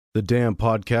The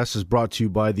Dampodcast is brought to you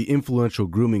by the Influential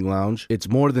Grooming Lounge. It's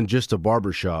more than just a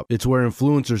barbershop. It's where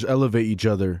influencers elevate each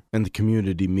other and the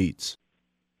community meets.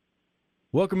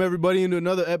 Welcome, everybody, into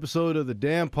another episode of the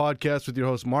Dampodcast with your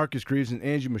hosts, Marcus Greaves and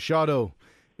Angie Machado.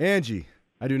 Angie,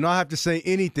 I do not have to say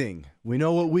anything. We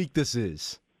know what week this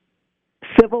is.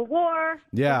 Civil War.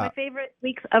 Yeah. One of my favorite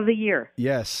weeks of the year.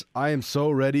 Yes, I am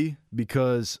so ready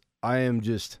because I am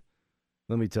just,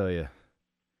 let me tell you,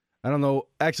 I don't know,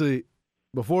 actually,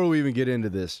 before we even get into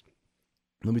this,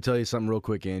 let me tell you something real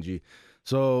quick, Angie.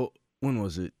 So, when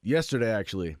was it? Yesterday,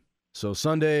 actually. So,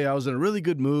 Sunday, I was in a really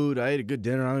good mood. I ate a good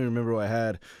dinner. I don't even remember what I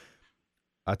had.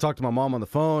 I talked to my mom on the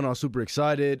phone. I was super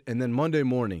excited. And then Monday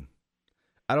morning,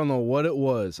 I don't know what it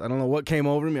was. I don't know what came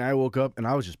over me. I woke up, and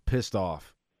I was just pissed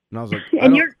off. And I was like,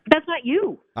 and that's not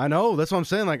you. I know. That's what I'm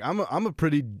saying. Like, I'm a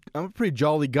pretty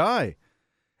jolly guy.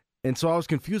 And so I was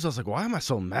confused. I was like, why am I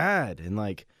so mad? And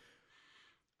like,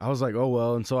 I was like, oh,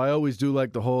 well. And so I always do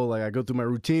like the whole, like I go through my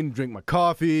routine, drink my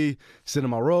coffee, sit in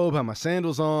my robe, have my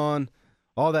sandals on,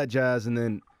 all that jazz. And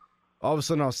then all of a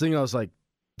sudden I was thinking, I was like,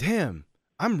 damn,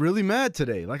 I'm really mad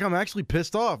today. Like I'm actually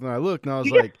pissed off. And I looked and I was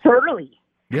like, early.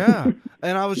 Yeah.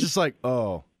 And I was just like,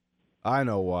 oh, I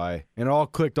know why. And it all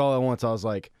clicked all at once. I was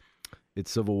like,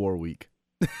 it's Civil War week.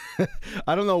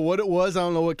 I don't know what it was. I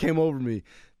don't know what came over me.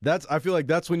 I feel like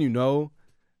that's when you know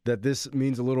that this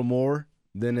means a little more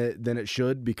than it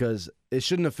should, because it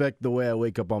shouldn't affect the way I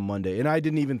wake up on Monday. And I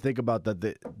didn't even think about that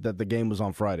the game was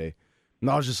on Friday. And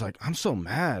I was just like, I'm so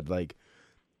mad. Like,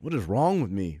 what is wrong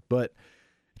with me? But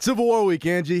it's Civil War week,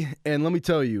 Angie, and let me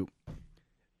tell you,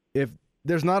 if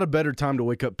there's not a better time to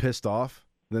wake up pissed off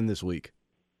than this week.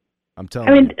 I'm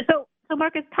telling you. So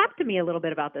Marcus, talk to me a little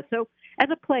bit about this. So as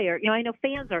a player, I know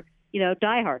fans are,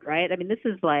 diehard, right? I mean, this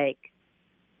is like,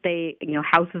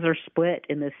 houses are split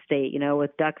in this state,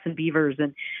 with Ducks and Beavers.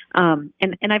 And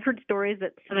I've heard stories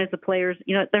that sometimes the players,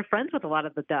 they're friends with a lot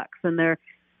of the Ducks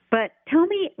but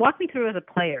walk me through as a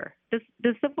player.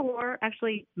 Does Civil War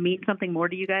actually mean something more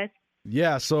to you guys?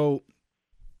 Yeah. So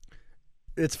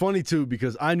it's funny too,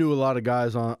 because I knew a lot of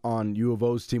guys on U of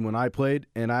O's team when I played,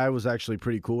 and I was actually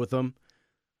pretty cool with them,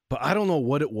 but I don't know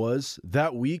what it was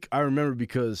that week. I remember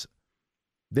because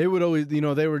they would always,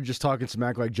 they were just talking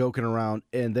smack, like joking around,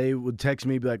 and they would text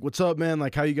me, be like, what's up, man?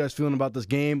 Like, how you guys feeling about this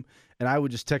game? And I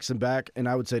would just text them back, and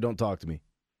I would say, don't talk to me.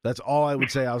 That's all I would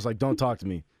say. I was like, don't talk to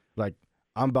me. Like,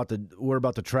 we're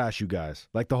about to trash you guys,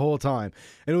 like the whole time.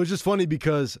 And it was just funny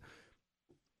because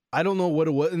I don't know what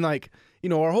it was. And like,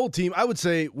 our whole team, I would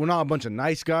say we're not a bunch of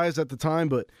nice guys at the time,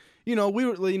 but we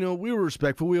were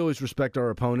respectful. We always respect our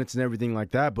opponents and everything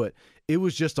like that. But it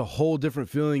was just a whole different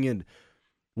feeling. And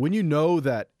when you know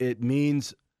that it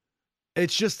means,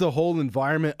 it's just the whole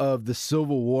environment of the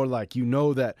Civil War, like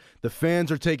that the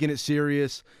fans are taking it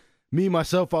serious. Me,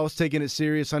 myself, I was taking it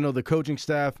serious. I know the coaching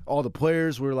staff, all the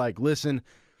players were like, listen,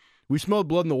 we smelled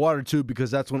blood in the water too,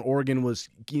 because that's when Oregon was,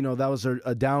 that was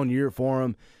a down year for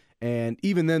them. And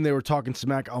even then they were talking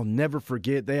smack. I'll never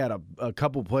forget, they had a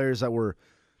couple players that were,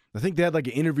 I think they had like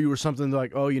an interview or something. They're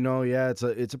like, oh, yeah, it's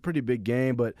a pretty big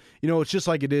game, but it's just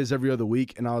like it is every other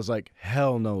week. And I was like,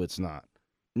 hell no, it's not.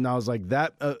 And I was like,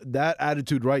 that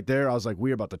attitude right there, I was like,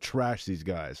 we're about to trash these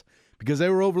guys, because they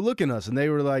were overlooking us. And they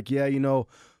were like, yeah,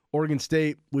 Oregon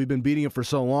State, we've been beating it for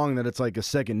so long that it's like a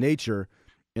second nature.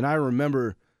 And I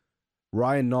remember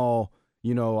Ryan Nall,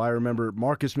 I remember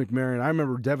Marcus McMarron, I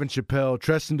remember Devin Chappelle,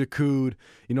 Treston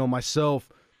DeCoud, myself.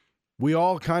 We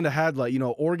all kind of had like,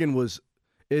 Oregon was,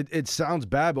 it sounds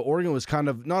bad, but Oregon was kind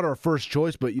of not our first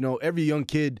choice, but, every young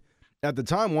kid at the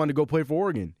time wanted to go play for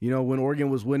Oregon. When Oregon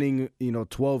was winning,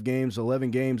 12 games,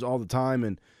 11 games all the time,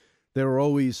 and they were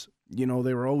always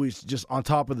just on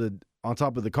top of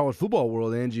the college football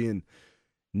world, Angie. And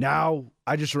now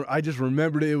I just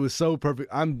remembered it. It was so perfect.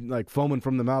 I'm like foaming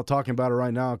from the mouth talking about it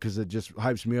right now because it just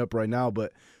hypes me up right now.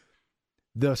 But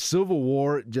the Civil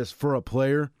War, just for a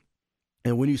player,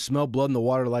 and when you smell blood in the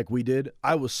water like we did,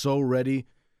 I was so ready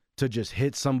to just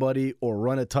hit somebody or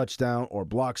run a touchdown or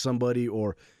block somebody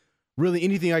or really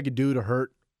anything I could do to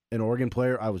hurt an Oregon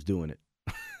player. I was doing it.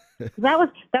 That was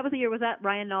the year. Was that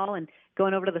Ryan Nall and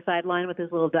going over to the sideline with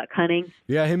his little duck hunting?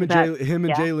 Yeah, him and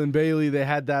Jalen Bailey, they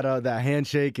had that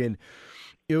handshake, and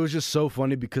it was just so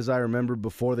funny because I remember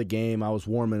before the game I was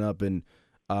warming up, and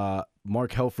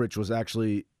Mark Helfrich was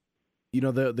actually,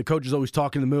 the coaches always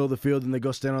talk in the middle of the field, and they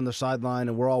go stand on the sideline,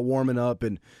 and we're all warming up,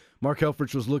 and Mark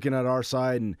Helfrich was looking at our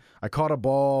side, and I caught a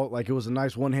ball, like it was a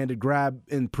nice one-handed grab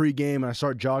in pregame, and I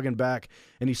start jogging back,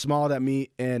 and he smiled at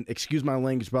me, and excuse my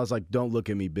language, but I was like, don't look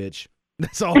at me, bitch.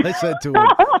 That's all I said to him.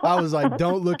 I was like,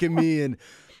 don't look at me, and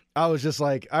I was just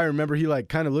like, I remember he like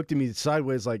kind of looked at me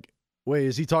sideways like, wait,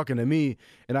 is he talking to me?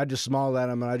 And I just smiled at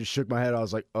him and I just shook my head. I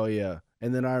was like, oh, yeah.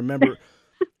 And then I remember,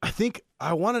 I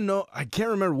can't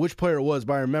remember which player it was,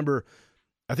 but I remember,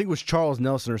 I think it was Charles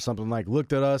Nelson or something, like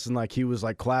looked at us and like he was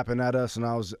like clapping at us. And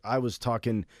I was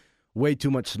talking way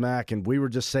too much smack. And we were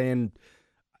just saying,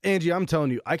 Angie, I'm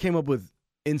telling you, I came up with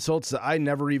insults that I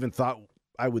never even thought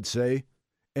I would say.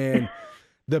 And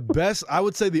I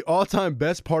would say the all-time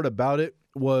best part about it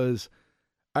was,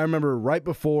 I remember right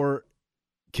before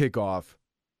kickoff,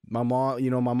 my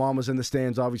mom was in the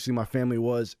stands. Obviously, my family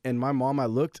was. And my mom, I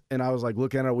looked, and I was like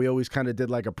looking at her. We always kind of did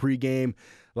like a pregame,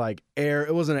 like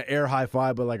it wasn't an air high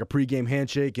five, but like a pregame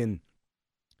handshake. And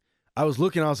I was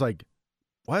looking, I was like,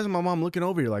 why isn't my mom looking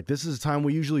over here? Like, this is the time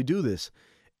we usually do this.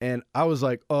 And I was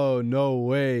like, oh, no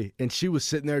way. And she was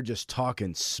sitting there just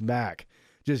talking smack,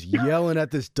 just yelling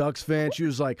at this Ducks fan. She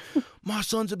was like, my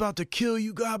son's about to kill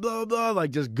you, God, blah, blah,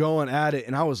 like just going at it.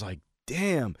 And I was like,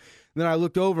 damn. Then I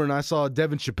looked over and I saw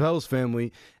Devin Chappelle's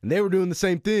family, and they were doing the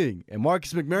same thing. And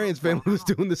Marcus McMarion's family was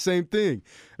doing the same thing.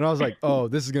 And I was like, oh,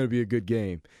 this is going to be a good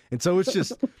game. And so it's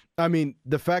just, I mean,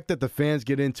 the fact that the fans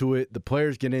get into it, the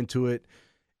players get into it,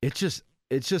 it's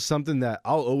just something that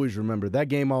I'll always remember. That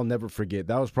game I'll never forget.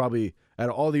 That was probably, out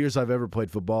of all the years I've ever played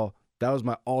football, that was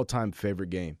my all-time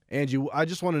favorite game. Angie, I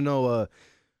just want to know,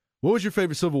 what was your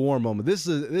favorite Civil War moment? This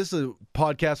is a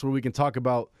podcast where we can talk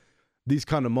about these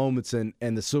kind of moments and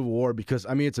the Civil War, because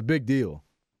I mean it's a big deal.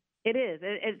 It is.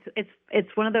 It's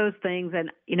one of those things,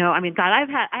 and I mean, God, I've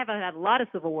had a lot of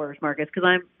Civil Wars, Marcus,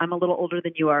 because I'm a little older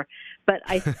than you are. But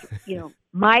I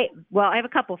have a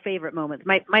couple favorite moments.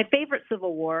 My favorite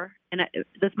Civil War, and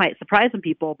this might surprise some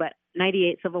people, but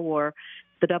 '98 Civil War,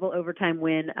 the double overtime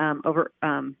win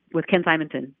with Ken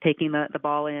Simonton taking the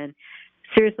ball in.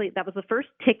 Seriously, that was the first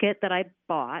ticket that I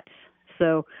bought.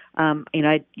 So, you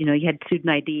had student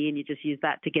ID and you just use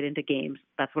that to get into games.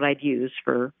 That's what I'd use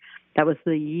that was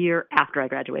the year after I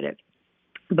graduated.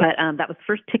 But that was the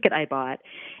first ticket I bought.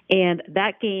 And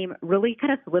that game really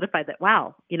kind of solidified that,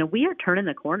 wow, we are turning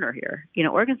the corner here.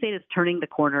 Oregon State is turning the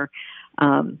corner.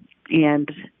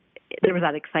 And there was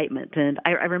that excitement. And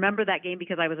I remember that game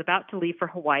because I was about to leave for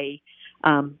Hawaii.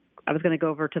 I was going to go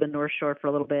over to the North Shore for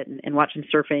a little bit and watch some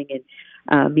surfing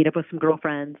and meet up with some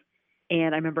girlfriends.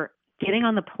 And I remember getting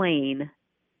on the plane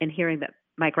and hearing that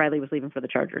Mike Riley was leaving for the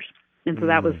Chargers. And so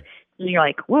that was, you're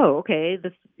like, whoa, okay,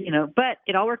 this, but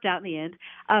it all worked out in the end.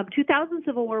 2000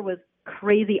 Civil War was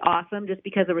crazy awesome just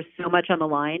because there was so much on the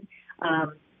line.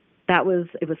 It was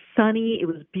sunny. It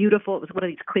was beautiful. It was one of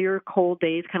these clear, cold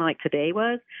days, kind of like today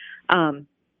was. That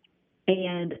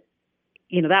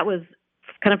was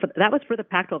that was for the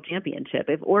Pac-12 championship.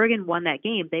 If Oregon won that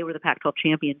game, they were the Pac-12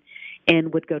 champion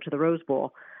and would go to the Rose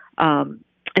Bowl.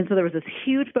 And so there was this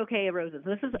huge bouquet of roses.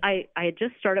 I had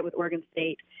just started with Oregon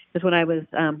State. This is when I was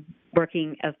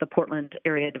working as the Portland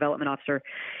area development officer.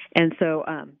 And so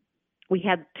we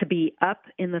had to be up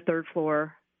in the third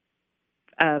floor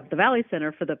of the Valley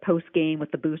Center for the post game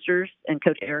with the boosters, and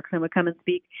Coach Erickson would come and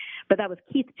speak. But that was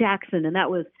Keith Jackson, and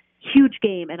that was huge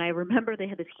game. And I remember they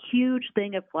had this huge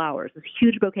thing of flowers, this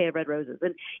huge bouquet of red roses.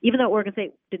 And even though Oregon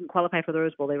State didn't qualify for the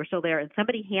Rose Bowl, they were still there. And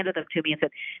somebody handed them to me and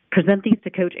said, present these to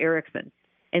Coach Erickson.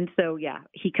 And so, yeah,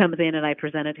 he comes in and I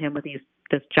presented him with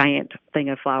this giant thing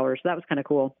of flowers. So that was kind of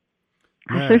cool.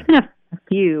 Yeah. There's been a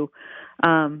few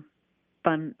fun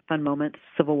moments,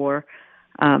 Civil War.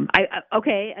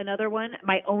 Another one,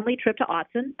 my only trip to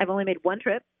Autzen. I've only made one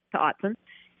trip to Autzen,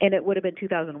 and it would have been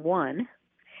 2001.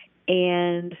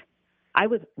 And I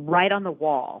was right on the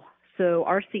wall. So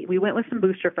we went with some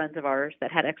booster friends of ours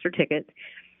that had extra tickets.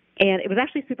 And it was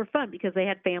actually super fun because they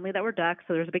had family that were Ducks,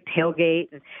 so there was a big tailgate,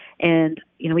 and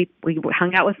we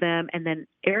hung out with them. And then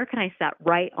Eric and I sat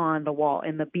right on the wall,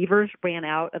 and the Beavers ran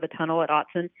out of the tunnel at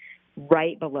Autzen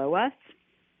right below us.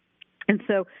 And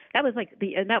so that was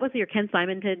that was the year Ken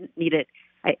Simonton needed.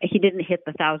 He didn't hit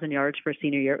the 1,000 yards for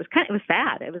senior year. It was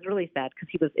sad. It was really sad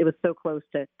because it was so close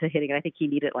to hitting it. I think he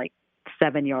needed like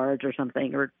 7 yards or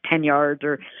something, or 10 yards,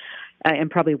 or I'm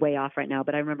probably way off right now,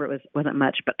 but I remember it wasn't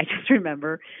much. But I just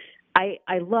remember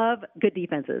I love good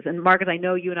defenses. And Marcus, I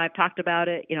know you and I have talked about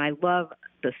it. I love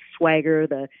the swagger,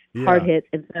 the hard hits.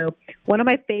 And so a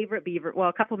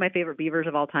couple of my favorite Beavers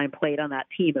of all time played on that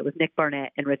team. It was Nick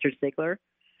Barnett and Richard Sigler.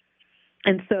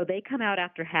 And so they come out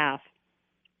after half.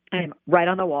 I'm right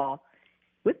on the wall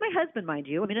with my husband, mind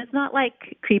you. I mean, it's not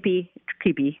like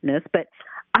creepiness, but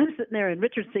I'm sitting there and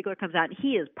Richard Sigler comes out and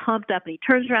he is pumped up and he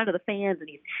turns around to the fans and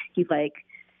he's like,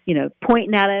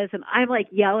 pointing at us, and I'm like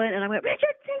yelling and I'm like,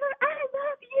 Richard Sigler, I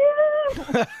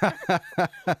love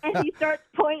you. And he starts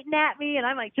pointing at me and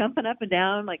I'm like jumping up and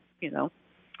down, like,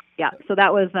 Yeah. So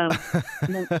that was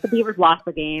and then the Beavers lost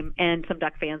the game, and some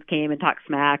Duck fans came and talked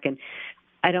smack, and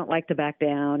I don't like to back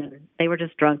down, and they were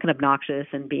just drunk and obnoxious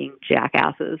and being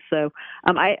jackasses. So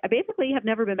I basically have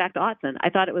never been back to Autzen. I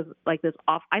thought it was like this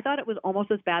off. I thought it was almost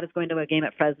as bad as going to a game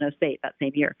at Fresno State that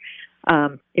same year.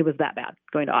 It was that bad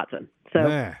going to Autzen.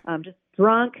 So just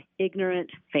drunk,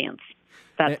 ignorant fans.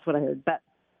 That's what I heard. But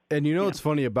and what's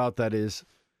funny about that is,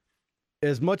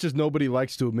 as much as nobody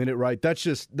likes to admit it, right? That's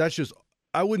just.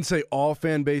 I wouldn't say all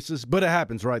fan bases, but it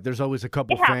happens, right? There's always a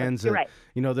couple fans that, right.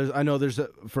 I know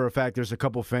for a fact there's a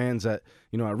couple fans that,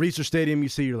 at Research Stadium you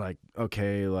see, you're like,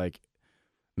 okay, like,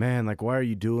 man, like, why are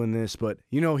you doing this? But,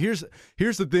 here's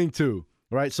the thing too,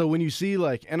 right? So when you see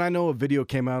like, and I know a video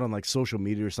came out on like social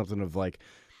media or something of like,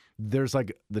 there's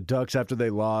like the Ducks after they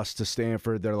lost to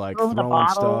Stanford, they're like throwing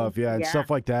stuff, and stuff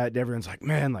like that. Everyone's like,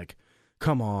 man, like,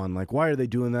 come on, like, why are they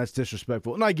doing that? It's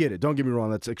disrespectful. And I get it. Don't get me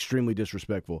wrong. That's extremely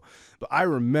disrespectful. But I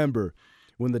remember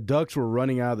when the Ducks were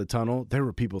running out of the tunnel, there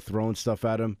were people throwing stuff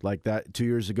at them like that 2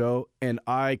 years ago, and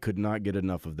I could not get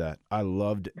enough of that. I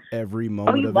loved every moment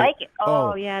of it. Oh, you like it?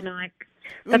 Oh, yeah, no,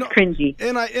 that's cringy.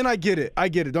 And I get it. I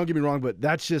get it. Don't get me wrong, but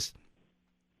that's just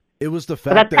 – it was the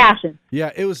fact that's passion. Yeah,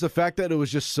 it was the fact that it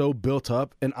was just so built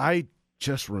up, and I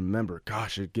just remember,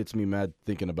 gosh, it gets me mad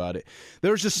thinking about it. There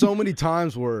was just so many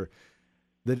times where –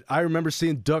 that I remember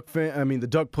seeing the Duck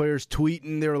players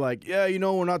tweeting. They were like, yeah,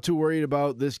 we're not too worried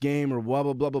about this game or blah,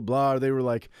 blah, blah, blah, blah. Or they were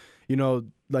like,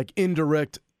 like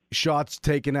indirect shots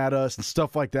taken at us and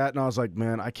stuff like that. And I was like,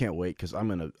 man, I can't wait because I'm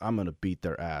gonna beat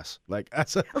their ass. Like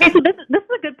that's okay. So this is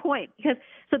a good point because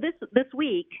this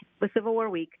week, the Civil War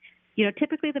week,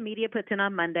 typically the media puts in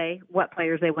on Monday what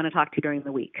players they want to talk to during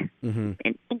the week. Mm-hmm.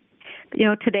 And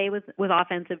today was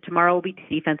offensive. Tomorrow will be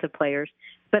defensive players.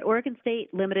 But Oregon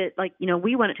State limited,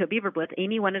 we went to a Beaver Blitz.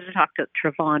 Amy wanted to talk to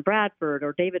Trevon Bradford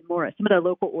or David Morris, some of the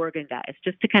local Oregon guys,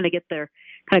 just to kind of get their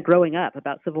kind of growing up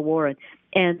about Civil War.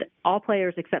 And all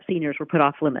players except seniors were put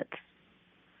off limits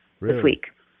this week.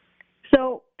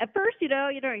 So at first, you're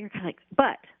kind of like,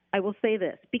 but I will say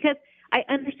this, because I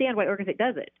understand why Oregon State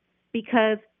does it.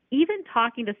 Because even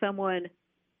talking to someone,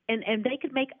 and they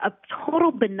could make a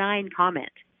total benign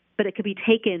comment, but it could be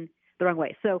taken the wrong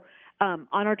way. So on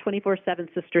our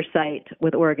 24/7 sister site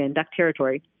with Oregon, Duck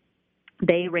Territory,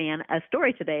 they ran a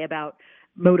story today about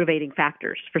motivating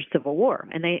factors for Civil War.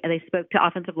 And they spoke to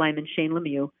offensive lineman Shane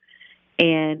Lemieux.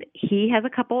 And he has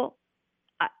a couple,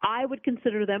 I would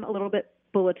consider them a little bit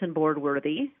bulletin board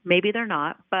worthy. Maybe they're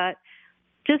not, but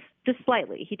just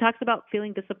slightly. He talks about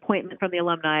feeling disappointment from the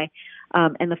alumni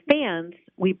and the fans.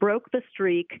 We broke the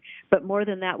streak, but more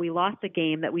than that, we lost a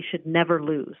game that we should never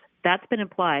lose. That's been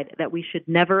implied, that we should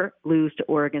never lose to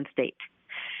Oregon State.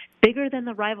 Bigger than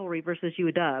the rivalry versus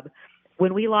UW,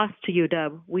 when we lost to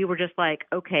UW, we were just like,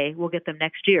 okay, we'll get them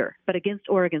next year. But against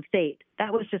Oregon State,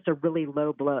 that was just a really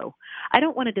low blow. I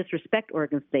don't want to disrespect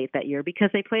Oregon State that year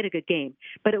because they played a good game,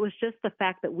 but it was just the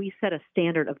fact that we set a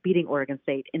standard of beating Oregon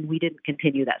State, and we didn't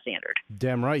continue that standard.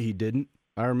 Damn right he didn't.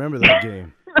 I remember that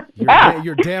game.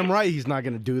 You're damn right he's not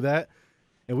going to do that.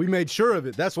 And we made sure of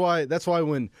it. That's why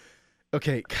when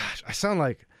okay, gosh, I sound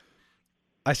like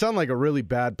a really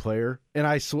bad player, and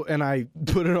I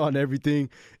put it on everything.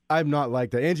 I'm not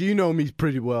like that. Angie, you know me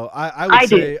pretty well. I would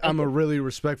say I'm a really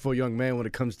respectful young man when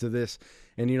it comes to this.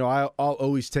 And, I'll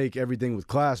always take everything with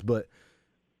class, but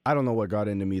I don't know what got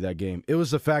into me that game. It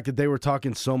was the fact that they were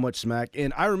talking so much smack.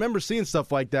 And I remember seeing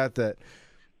stuff like that,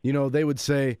 they would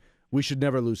say, we should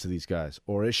never lose to these guys,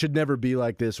 or it should never be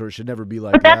like this, or it should never be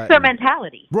like that. But that's their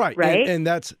mentality. Right. Right. And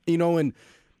that's, and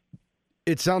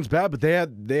it sounds bad, but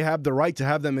they have the right to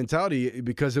have that mentality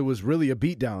because it was really a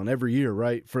beatdown every year,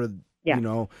 right?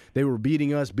 They were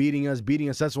beating us.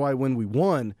 That's why when we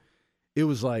won, it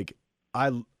was like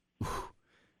I'm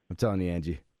telling you,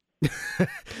 Angie.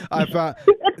 I found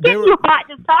they were hot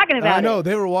just talking about it. I know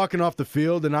they were walking off the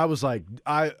field, and I was like,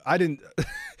 I didn't.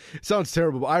 It sounds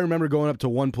terrible, but I remember going up to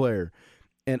one player,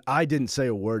 and I didn't say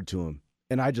a word to him.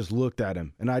 And I just looked at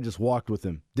him, and I just walked with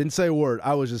him. Didn't say a word.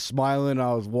 I was just smiling.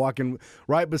 I was walking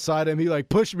right beside him. He,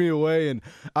 pushed me away, and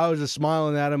I was just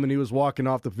smiling at him, and he was walking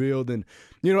off the field. And,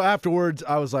 afterwards,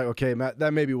 I was like, okay, Matt,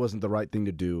 that maybe wasn't the right thing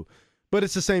to do. But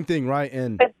it's the same thing, right?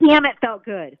 But damn, it felt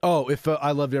good. Oh,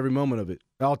 I loved every moment of it.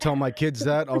 I'll tell my kids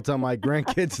that. I'll tell my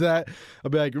grandkids that.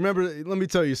 I'll be like, remember, let me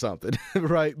tell you something,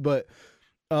 right? But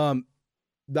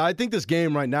I think this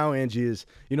game right now, Angie, is,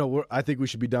 I think we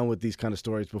should be done with these kind of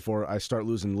stories before I start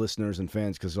losing listeners and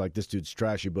fans because, this dude's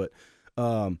trashy. But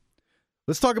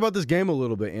let's talk about this game a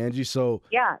little bit, Angie. So,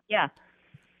 yeah.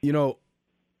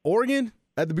 Oregon,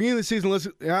 at the beginning of the season,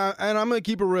 and I'm going to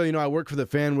keep it real. I work for the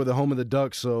Fan. We're the home of the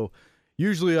Ducks. So,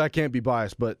 usually I can't be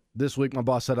biased, but this week my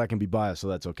boss said I can be biased, so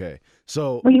that's okay.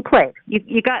 So Well, you played.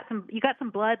 You got some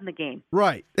blood in the game.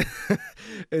 right.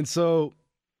 And so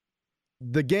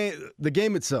the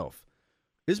game itself,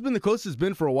 it's been the closest it's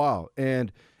been for a while,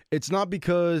 and it's not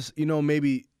because,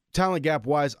 maybe talent gap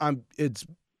wise, it's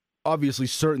obviously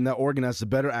certain that Oregon has the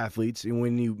better athletes and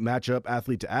when you match up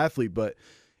athlete to athlete, but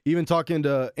even talking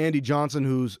to Andy Johnson,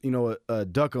 who's, a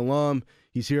Duck alum,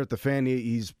 he's here at the Fan,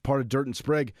 he's part of Dirt and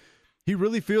Sprague. He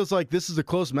really feels like this is a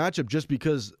close matchup just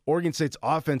because Oregon State's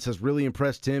offense has really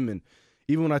impressed him. And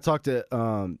even when I talked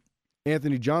to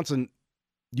Anthony Johnson,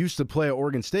 used to play at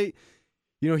Oregon State,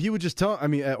 he would just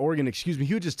at Oregon,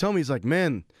 he would just tell me, he's like,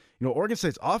 man, Oregon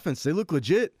State's offense, they look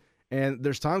legit. And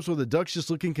there's times where the Ducks just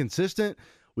look inconsistent.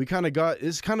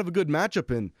 It's kind of a good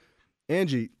matchup. And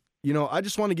Angie, I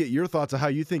just want to get your thoughts on how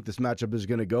you think this matchup is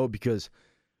going to go because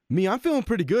I'm feeling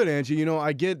pretty good, Angie.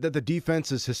 I get that the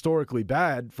defense is historically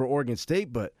bad for Oregon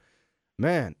State, but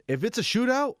man, if it's a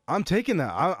shootout, I'm taking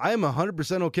that. I am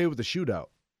 100% okay with the shootout.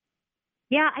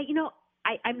 Yeah,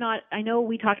 I'm not. I know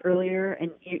we talked earlier,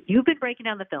 and you've been breaking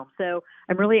down the film, so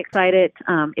I'm really excited.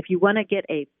 If you want to get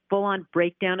a full-on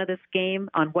breakdown of this game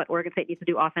on what Oregon State needs to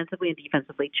do offensively and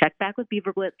defensively, check back with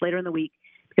Beaver Blitz later in the week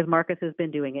because Marcus has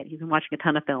been doing it. He's been watching a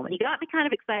ton of film, and he got me kind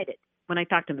of excited when I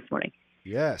talked to him this morning.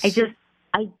 Yes. I just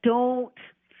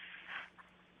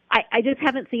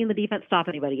haven't seen the defense stop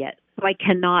anybody yet, so I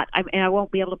cannot. And I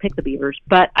won't be able to pick the Beavers,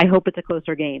 but I hope it's a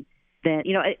closer game. Then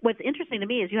what's interesting to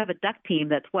me is you have a Duck team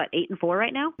that's 8-4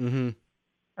 right now,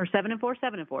 or 7-4,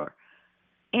 7-4,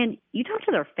 and you talk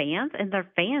to their fans, and their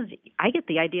fans. I get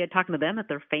the idea talking to them that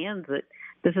their fans that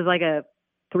this is like a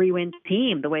 3-win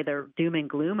team. The way they're doom and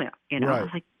gloom, Right. I was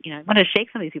like, I want to shake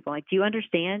some of these people. Like, do you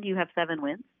understand? You have 7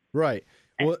 wins, right?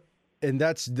 Well, and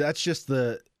that's just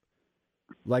the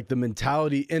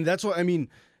mentality, and that's what I mean.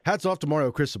 Hats off to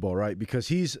Mario Cristobal, right? Because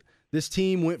this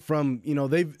team went from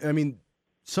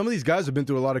some of these guys have been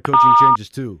through a lot of coaching changes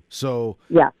too. So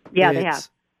yeah, they have.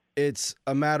 It's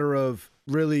a matter of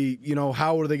really,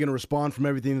 how are they going to respond from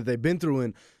everything that they've been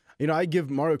through? And I give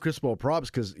Mario Cristobal props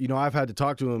because I've had to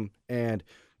talk to him, and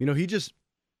he just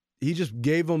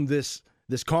gave them this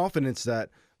confidence that,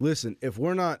 listen, if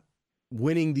we're not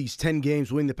winning these 10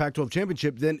 games, winning the Pac-12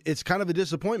 championship, then it's kind of a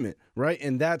disappointment, right?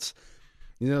 And that's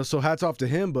so hats off to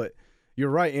him. But you're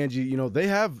right, Angie. They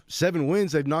have 7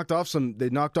 wins. They've knocked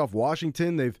off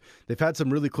Washington. They've had some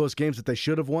really close games that they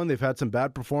should have won. They've had some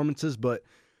bad performances, but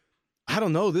I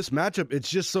don't know. This matchup, it's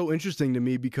just so interesting to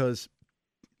me because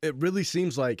it really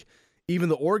seems like even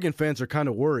the Oregon fans are kind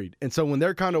of worried. And so when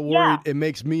they're kind of worried, It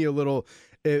makes me a little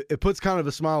it puts kind of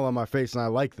a smile on my face, and I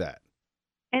like that.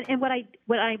 And what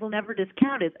I will never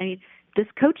discount is, this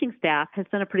coaching staff has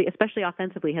done especially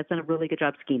offensively, has done a really good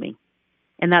job scheming.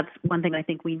 And that's one thing I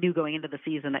think we knew going into the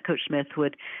season that Coach Smith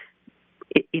would,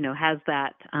 has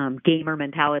that gamer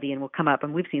mentality and will come up.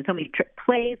 And we've seen so many trick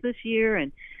plays this year.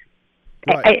 And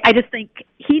right. I just think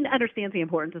he understands the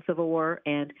importance of Civil War,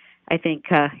 and I think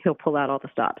he'll pull out all the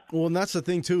stops. Well, and that's the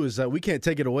thing, too, is that we can't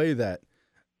take it away that,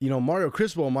 Mario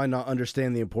Cristobal might not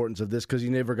understand the importance of this because he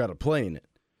never got to play in it.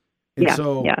 And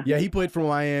he played for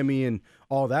Miami and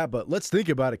all that, but let's think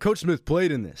about it. Coach Smith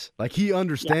played in this. Like, he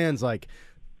understands,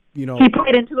 he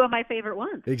played in 2 of my favorite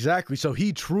ones. Exactly. So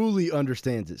he truly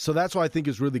understands it. So that's why I think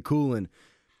it's really cool. And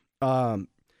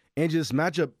Angie, this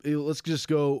matchup, let's just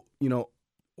go,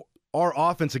 our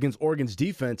offense against Oregon's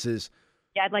defense is.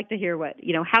 Yeah, I'd like to hear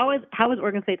how is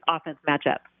Oregon State's offense match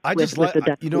up? I just like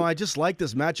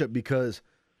this matchup because,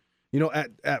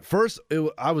 at first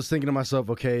I was thinking to myself,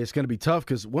 okay, it's going to be tough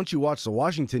because once you watch the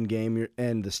Washington game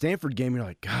and the Stanford game, you're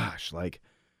like, gosh,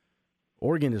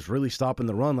 Oregon is really stopping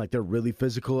the run. They're really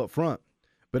physical up front.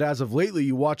 But as of lately,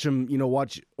 you watch them,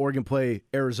 watch Oregon play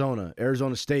Arizona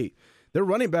State. Their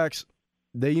running backs,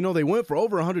 they went for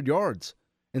over 100 yards.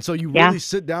 And so you really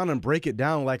sit down and break it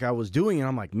down like I was doing. And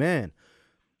I'm like, man,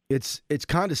 it's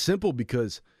kind of simple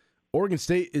because Oregon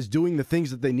State is doing the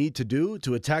things that they need to do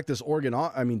to attack this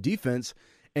defense.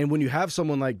 And when you have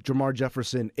someone like Jamar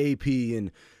Jefferson, AP, and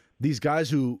these guys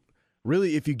who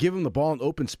really, if you give them the ball in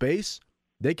open space,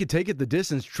 they could take it the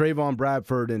distance, Trayvon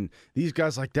Bradford and these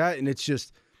guys like that. And it's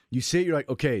just, you see it, you're like,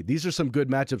 okay, these are some good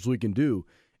matchups we can do.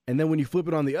 And then when you flip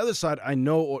it on the other side, I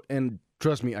know, and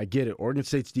trust me, I get it. Oregon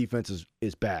State's defense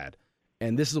is bad.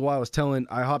 And this is why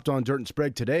I hopped on Dirt and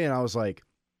Sprague today, and I was like,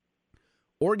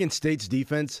 Oregon State's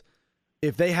defense,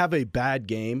 if they have a bad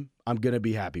game, I'm going to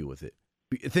be happy with it.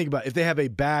 Think about it, if they have a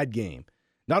bad game,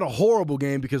 not a horrible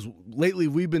game, because lately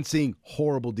we've been seeing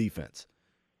horrible defense.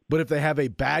 But if they have a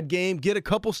bad game, get a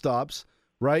couple stops,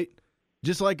 right?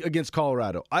 just like against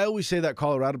Colorado. I always say that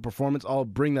Colorado performance, I'll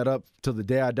bring that up till the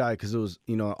day I die because it was,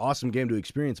 an awesome game to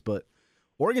experience. But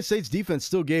Oregon State's defense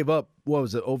still gave up, what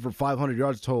was it, over 500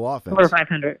 yards total offense? Over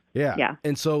 500. Yeah. Yeah.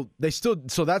 And so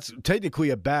so that's technically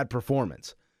a bad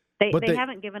performance. They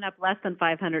haven't given up less than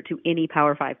 500 to any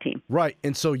Power 5 team. Right.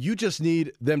 And so you just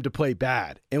need them to play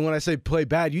bad. And when I say play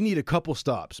bad, you need a couple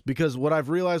stops. Because what I've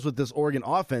realized with this Oregon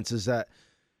offense is that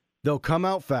they'll come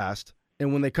out fast.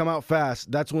 And when they come out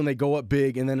fast, that's when they go up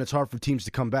big, and then it's hard for teams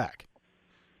to come back.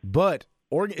 But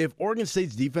if Oregon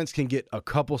State's defense can get a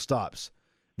couple stops,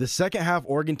 the second half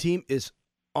Oregon team is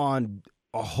on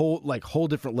a whole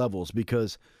different levels,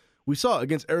 because we saw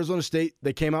against Arizona State,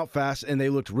 they came out fast and they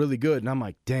looked really good. And I'm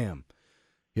like, damn,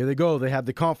 here they go. They have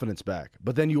the confidence back.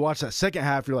 But then you watch that second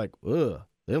half, you're like, ugh,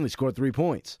 they only scored 3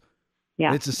 points.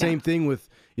 Yeah, it's the same thing with,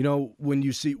 when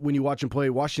you watch them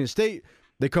play Washington State,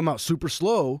 they come out super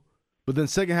slow, but then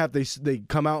second half they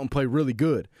come out and play really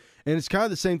good. And it's kind of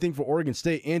the same thing for Oregon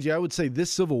State. Angie, I would say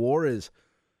this Civil War is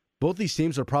both these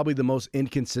teams are probably the most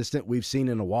inconsistent we've seen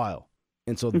in a while.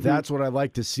 And so that's what I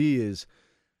like to see is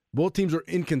both teams are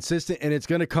inconsistent, and it's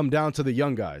going to come down to the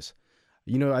young guys.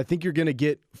 I think you're going to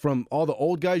get from all the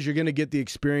old guys, you're going to get the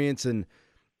experience and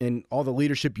all the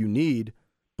leadership you need,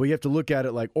 but you have to look at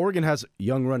it like Oregon has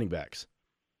young running backs.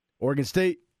 Oregon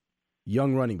State,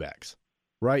 young running backs,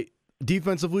 right?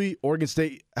 Defensively, Oregon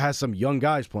State has some young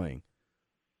guys playing.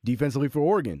 Defensively for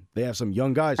Oregon, they have some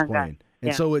young guys playing.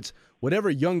 And so it's whatever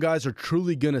young guys are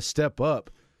truly going to step up.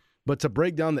 But to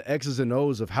break down the X's and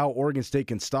O's of how Oregon State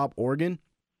can stop Oregon,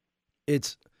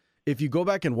 it's if you go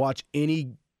back and watch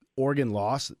any Oregon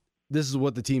loss, this is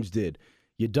what the teams did.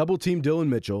 You double-team Dylan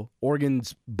Mitchell,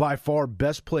 Oregon's by far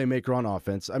best playmaker on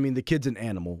offense. I mean, the kid's an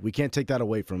animal. We can't take that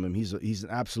away from him. He's an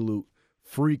absolute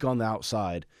freak on the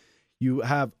outside. You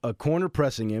have a corner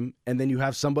pressing him, and then you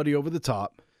have somebody over the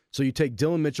top. So you take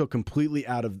Dylan Mitchell completely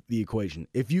out of the equation.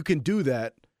 If you can do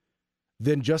that,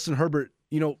 then Justin Herbert,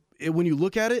 when you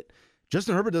look at it,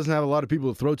 Justin Herbert doesn't have a lot of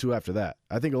people to throw to after that.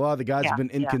 I think a lot of the guys have been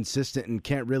inconsistent and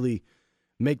can't really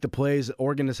make the plays.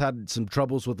 Oregon has had some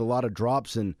troubles with a lot of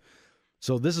drops, and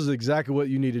so this is exactly what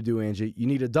you need to do, Angie. You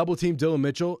need to double-team Dylan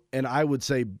Mitchell, and I would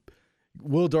say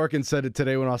Will Darkin said it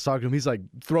today when I was talking to him. He's like,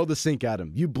 throw the sink at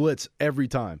him. You blitz every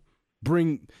time.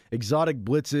 Bring exotic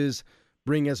blitzes.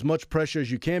 Bring as much pressure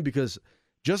as you can, because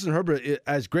Justin Herbert,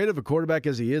 as great of a quarterback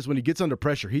as he is, when he gets under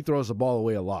pressure, he throws the ball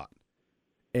away a lot.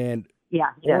 And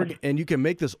Oregon, and you can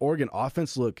make this Oregon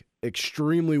offense look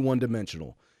extremely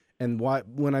one-dimensional. And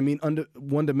when I mean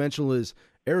one-dimensional is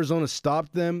Arizona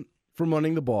stopped them from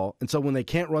running the ball. And so when they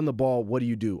can't run the ball, what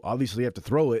do? Obviously, you have to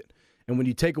throw it. And when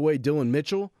you take away Dylan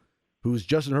Mitchell, who's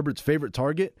Justin Herbert's favorite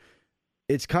target,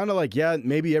 it's kind of like,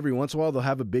 maybe every once in a while they'll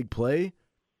have a big play,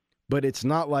 but it's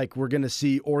not like we're going to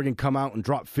see Oregon come out and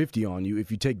drop 50 on you if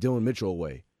you take Dylan Mitchell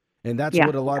away. And that's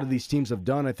what a lot of these teams have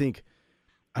done. I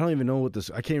don't even know what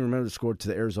I can't even remember the score to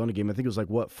the Arizona game. I think it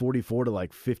was 44 to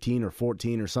 15 or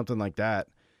 14 or something like that.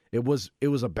 It was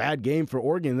a bad game for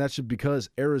Oregon. That's just because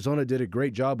Arizona did a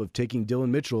great job of taking Dylan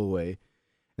Mitchell away.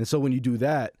 And so when you do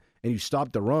that and you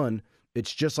stop the run,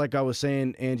 it's just like I was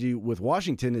saying, Angie, with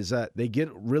Washington, is that they get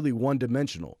really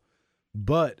one-dimensional.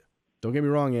 But don't get me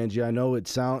wrong, Angie. I know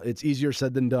it's easier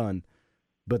said than done,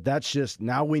 but that's just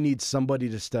now we need somebody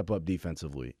to step up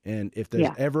defensively. And if there's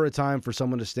ever a time for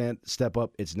someone to step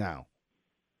up, it's now.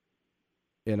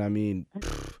 And I mean,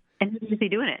 and who's he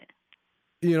doing it?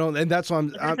 And that's why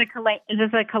is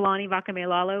this a Kalani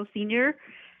Vakamelalo Sr.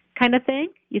 kind of thing?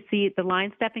 You see the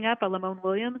line stepping up, a Lamone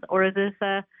Williams, or is this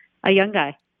a young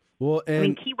guy? Well,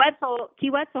 and Key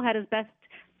Wetzel had his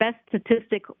best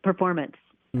statistic performance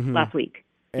last week.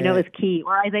 Is Key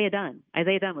or Isaiah Dunn.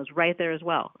 Isaiah Dunn was right there as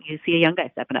well. You see a young guy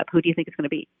stepping up. Who do you think it's going to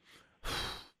be?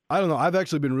 I don't know. I've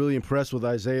actually been really impressed with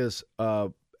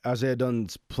Isaiah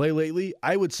Dunn's play lately.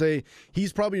 I would say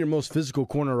he's probably your most physical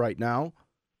corner right now.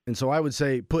 And so I would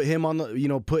say put him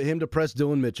to press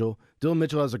Dylan Mitchell. Dylan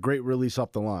Mitchell has a great release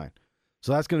off the line.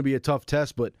 So that's going to be a tough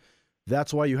test, but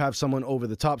that's why you have someone over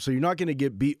the top. So you're not going to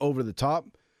get beat over the top,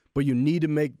 but you need to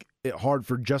make it hard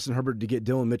for Justin Herbert to get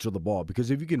Dylan Mitchell the ball. Because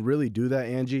if you can really do that,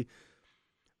 Angie,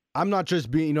 I'm not just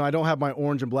being, I don't have my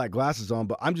orange and black glasses on,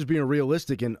 but I'm just being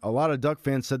realistic. And a lot of Duck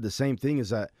fans said the same thing, is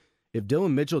that if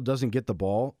Dylan Mitchell doesn't get the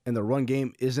ball and the run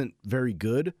game isn't very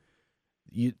good,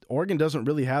 Oregon doesn't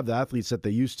really have the athletes that they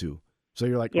used to. So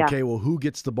you're like, okay, well, who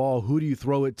gets the ball? Who do you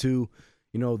throw it to?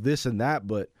 This and that.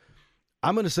 But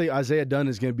I'm going to say Isaiah Dunn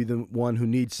is going to be the one who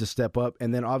needs to step up.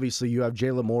 And then obviously you have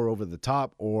Jayla Moore over the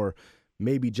top, or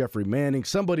maybe Jeffrey Manning,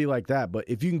 somebody like that. But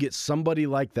if you can get somebody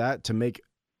like that to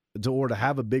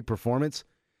have a big performance,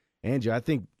 Angie, I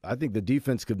think the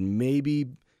defense could maybe,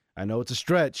 I know it's a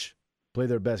stretch, play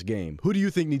their best game. Who do you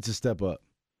think needs to step up?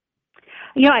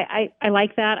 I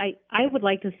like that. I would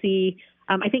like to see.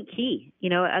 I think Key,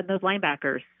 those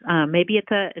linebackers. Maybe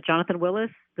it's a Jonathan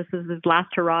Willis. This is his last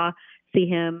hurrah. See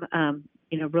him,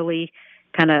 really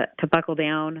kind of to buckle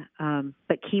down.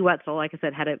 But Key Wetzel, like I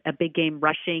said, had a big game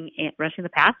rushing the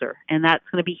passer, and that's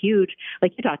going to be huge.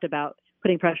 Like you talked about,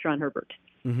 putting pressure on Herbert.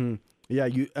 Mm-hmm. Yeah,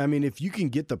 if you can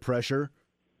get the pressure,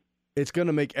 it's going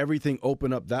to make everything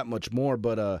open up that much more.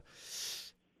 But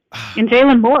and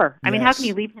Jalen Moore. I mean, how yes. can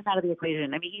you leave him out of the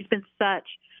equation? I mean, he's been such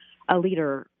a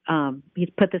leader. He's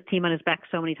put this team on his back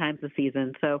so many times this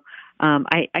season. So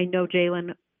I know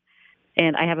Jalen,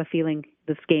 and I have a feeling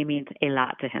this game means a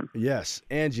lot to him. Yes.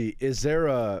 Angie, is there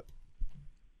a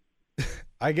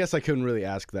 – I guess I couldn't really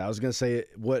ask that. I was going to say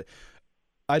what –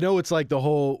 I know it's like the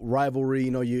whole rivalry,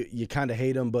 you kind of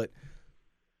hate them, but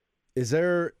is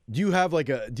there – do you have like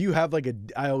a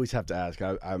 – I always have to ask.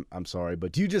 I'm sorry,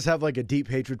 but do you just have like a deep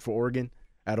hatred for Oregon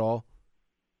at all?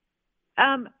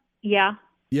 Yeah.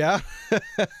 Yeah?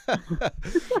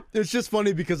 It's just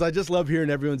funny because I just love hearing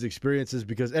everyone's experiences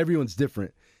because everyone's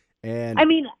different. And I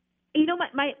mean,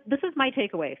 this is my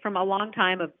takeaway from a long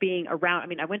time of being around. I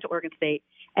mean, I went to Oregon State,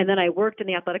 and then I worked in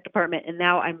the athletic department, and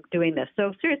now I'm doing this.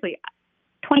 So seriously,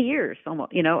 20 years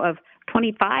almost, of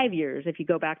 25 years if you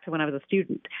go back to when I was a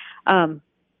student. And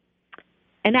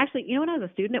actually, when I was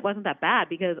a student, it wasn't that bad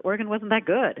because Oregon wasn't that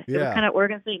good. Yeah. It was kind of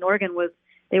Oregon State and Oregon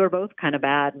they were both kind of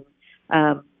bad.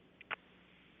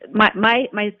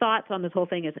 My thoughts on this whole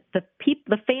thing is the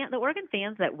Oregon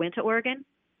fans that went to Oregon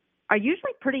are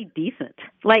usually pretty decent.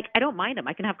 Like, I don't mind them.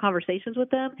 I can have conversations with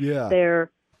them. Yeah.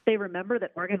 They remember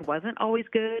that Oregon wasn't always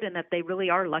good and that they really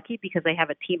are lucky because they have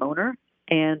a team owner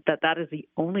and that is the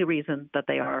only reason that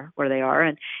they are where they are.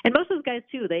 And most of those guys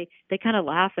too, they kind of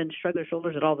laugh and shrug their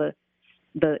shoulders at all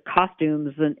the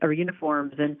costumes or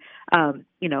uniforms. And,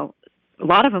 a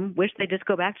lot of them wish they just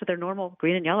go back to their normal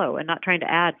green and yellow and not trying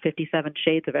to add 57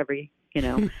 shades of every,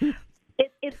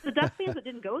 It's the Duck fans that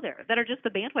didn't go there that are just the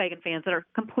bandwagon fans that are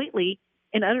completely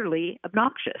and utterly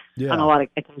obnoxious on a lot of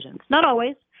occasions. Not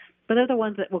always, but they're the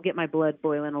ones that will get my blood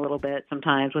boiling a little bit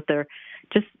sometimes with their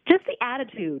just the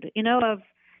attitude, of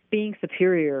being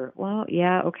superior. Well,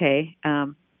 yeah, okay.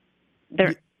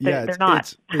 They're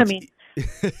not.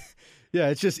 Yeah,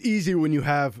 it's just easy when you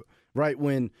have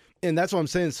and that's what I'm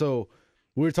saying. So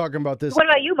we were talking about this. What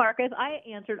about you, Marcus? I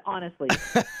answered honestly.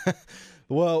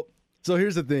 Well, so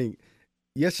here's the thing.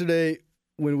 Yesterday,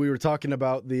 when we were talking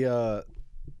about I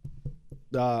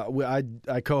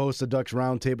co-host the Ducks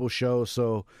Roundtable show,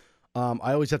 so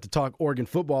I always have to talk Oregon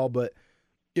football, but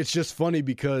it's just funny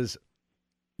because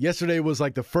yesterday was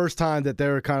like the first time that they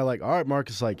were kind of like, all right,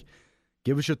 Marcus, like,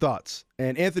 give us your thoughts.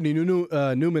 And Anthony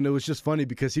Newman, it was just funny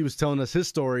because he was telling us his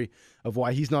story of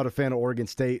why he's not a fan of Oregon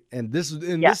State, and this is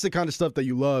the kind of stuff that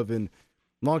you love. And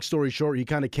long story short, he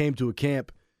kind of came to a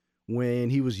camp when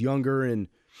he was younger, and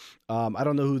I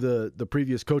don't know who the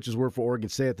previous coaches were for Oregon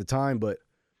State at the time, but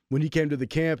when he came to the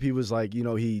camp, he was like,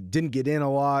 he didn't get in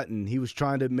a lot, and he was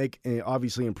trying to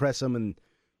obviously impress him, and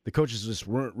the coaches just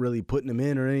weren't really putting him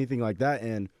in or anything like that.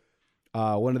 And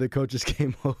one of the coaches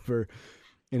came over,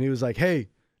 and he was like, hey,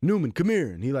 Newman, come here.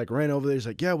 And he like ran over there. He's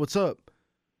like, yeah, what's up?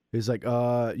 He's like,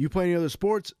 you play any other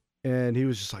sports? And he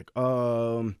was just like,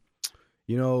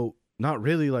 not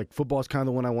really. Like, football's kind of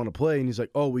the one I want to play. And he's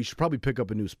like, oh, we should probably pick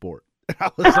up a new sport. I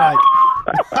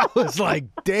was like,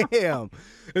 damn.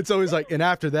 And so he's like, and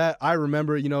after that, I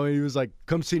remember, he was like,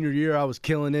 come senior year, I was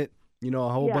killing it. A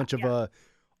whole bunch of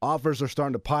offers are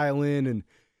starting to pile in. And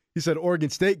he said Oregon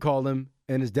State called him,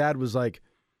 and his dad was like,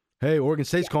 hey, Oregon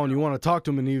State's calling, you want to talk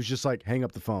to him? And he was just like, hang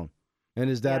up the phone. And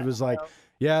his dad was like,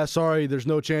 yeah, sorry, there's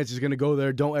no chance he's going to go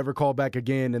there. Don't ever call back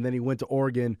again. And then he went to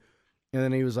Oregon. And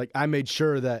then he was like, I made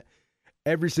sure that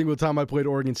every single time I played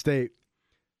Oregon State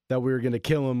that we were going to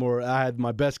kill him or I had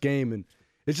my best game. And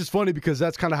it's just funny because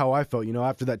that's kind of how I felt,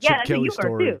 after that Chip Kelly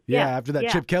story. Yeah, after that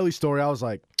Chip Kelly story, I was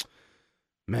like,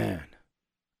 man,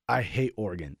 I hate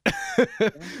Oregon.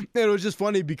 And it was just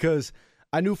funny because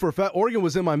I knew for a fact Oregon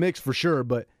was in my mix for sure,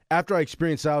 but after I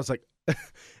experienced that, I was like,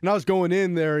 and I was going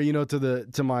in there,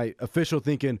 to my official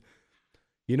thinking,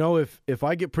 if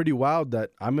I get pretty wild,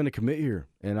 that I'm going to commit here,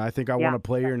 and I think I want to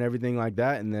play here and everything like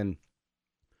that, and then,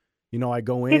 I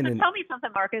go in and tell me something,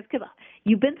 Marcus, because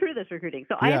you've been through this recruiting,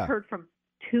 so I have heard from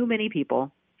too many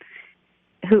people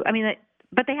who,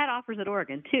 but they had offers at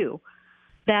Oregon too,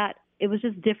 that it was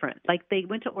just different. Like, they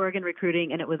went to Oregon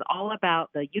recruiting, and it was all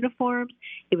about the uniforms.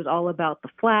 It was all about the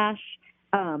flash.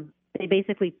 They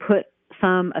basically put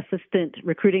some assistant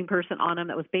recruiting person on them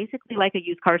that was basically like a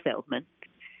used car salesman.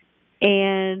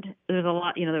 and there's a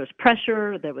lot, there was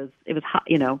pressure, it was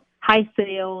high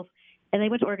sales, and they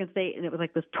went to Oregon State, and it was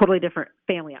like this totally different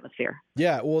family atmosphere.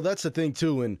 Yeah, well, that's the thing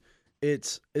too, and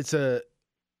it's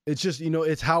just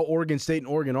it's how Oregon State and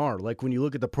Oregon are. Like when you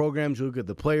look at the programs, you look at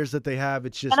the players that they have,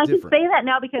 it's just different. And I can say that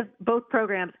now because both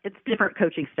programs, it's different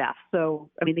coaching staff. So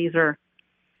I mean, these are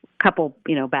a couple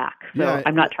back. So yeah,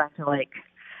 I'm not trying to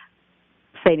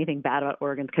say anything bad about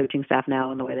Oregon's coaching staff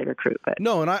now and the way they recruit. But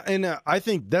no, and I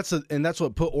think that's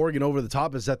what put Oregon over the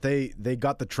top is that they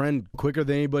got the trend quicker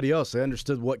than anybody else. They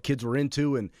understood what kids were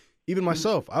into, and even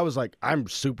myself, I was like, I'm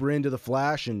super into the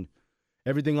Flash and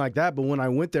everything like that. But when I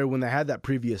went there, when they had that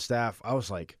previous staff, I was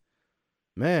like,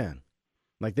 man,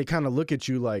 like they kind of look at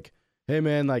you like, hey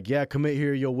man, like yeah, commit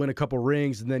here, you'll win a couple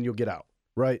rings and then you'll get out,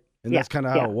 right? And that's kind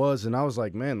of how it was. And I was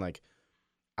like, man, like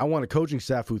I want a coaching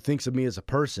staff who thinks of me as a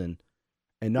person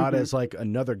and not as like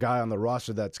another guy on the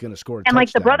roster that's going to score a touchdown.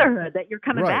 Like the brotherhood that you're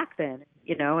coming back then,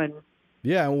 and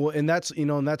yeah, well, and that's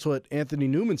and that's what Anthony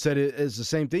Newman said is the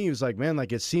same thing. He was like, man,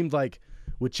 like it seemed like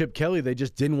with Chip Kelly, they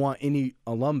just didn't want any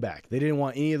alum back. They didn't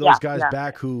want any of those guys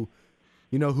back who,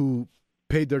 who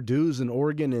paid their dues in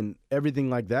Oregon and everything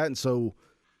like that. And so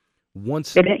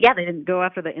once they didn't go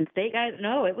after the in-state guys.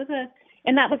 No, it was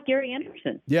and that was Gary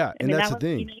Anderson. Yeah, and that's the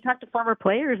thing. You talk to former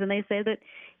players, and they say that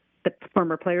the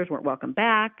former players weren't welcome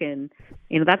back, and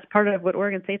that's part of what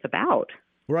Oregon State's about.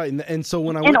 Right, and so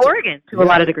when I went Oregon to a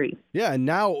lot of degrees. Yeah, and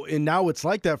now it's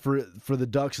like that for the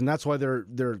Ducks, and that's why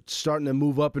they're starting to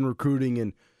move up in recruiting,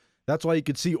 and that's why you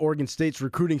could see Oregon State's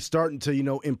recruiting starting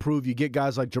to improve. You get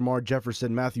guys like Jamar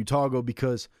Jefferson, Matthew Togo,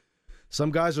 because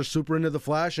some guys are super into the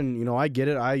Flash, and I get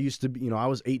it. I used to be, I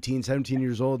was 18, 17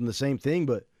 years old, and the same thing,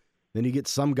 but then you get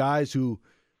some guys who,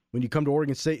 when you come to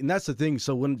Oregon State, and that's the thing.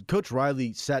 So when Coach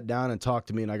Riley sat down and talked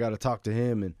to me, and I got to talk to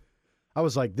him, and I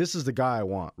was like, this is the guy I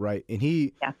want, right? And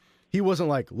he wasn't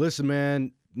like, listen,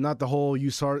 man, not the whole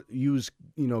use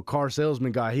car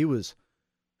salesman guy. He was,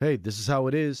 hey, this is how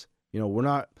it is. We're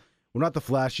not the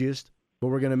flashiest, but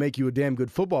we're going to make you a damn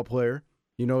good football player.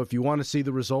 If you want to see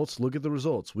the results, look at the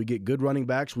results. We get good running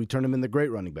backs. We turn them into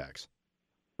great running backs,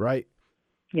 right?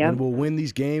 Yeah. And we'll win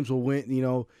these games. We'll win,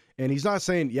 and he's not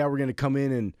saying, yeah, we're going to come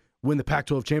in and win the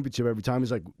Pac-12 championship every time.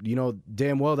 He's like,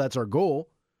 damn well that's our goal.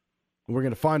 We're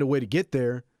going to find a way to get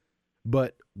there,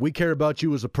 but we care about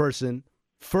you as a person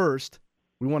first.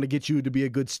 We want to get you to be a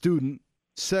good student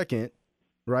second,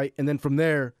 right? And then from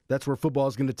there, that's where football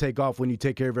is going to take off when you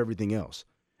take care of everything else.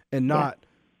 And not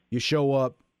you show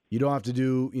up, you don't have to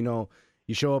do,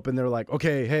 you show up and they're like,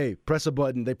 okay, hey, press a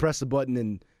button. They press the button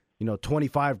and,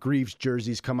 25 Greaves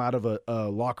jerseys come out of a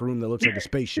locker room that looks like a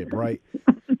spaceship, right?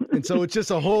 And so it's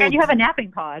just a whole... And you have a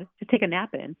napping pod to take a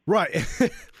nap in. Right.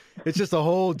 It's just a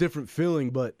whole different feeling.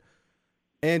 But,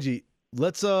 Angie,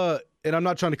 let's... and I'm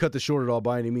not trying to cut this short at all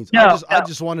by any means. I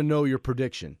just want to know your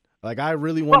prediction. Like, I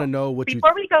really want to know what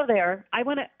Before we go there, I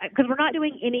want to... Because we're not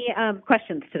doing any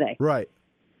questions today. Right.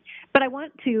 But I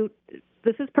want to...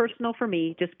 This is personal for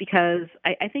me just because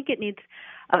I think it needs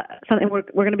something. We're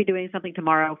going to be doing something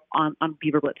tomorrow on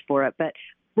Beaver Blitz for it. But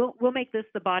we'll make this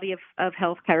the Body of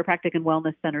Health Chiropractic and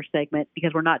Wellness Center segment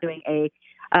because we're not doing a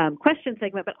question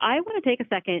segment. But I want to take a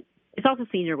second. It's also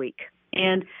senior week.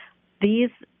 And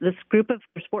this group of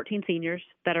 14 seniors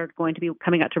that are going to be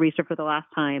coming out to Research for the last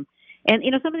time. And,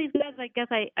 some of these guys, I guess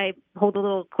I hold a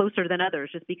little closer than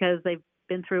others just because they've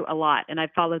been through a lot. And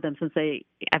I've followed them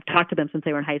I've talked to them since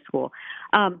they were in high school.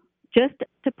 Just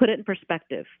to put it in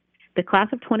perspective, the class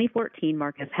of 2014,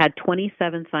 Marcus, had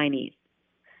 27 signees.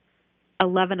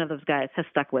 11 of those guys have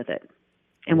stuck with it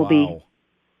and will be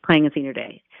playing in senior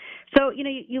day. So,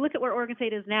 you look at where Oregon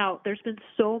State is now, there's been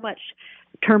so much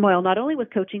turmoil, not only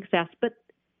with coaching staffs, but,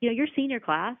 your senior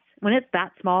class, when it's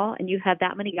that small and you have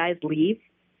that many guys leave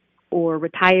or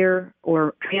retire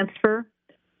or transfer,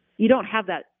 you don't have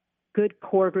that good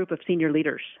core group of senior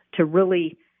leaders to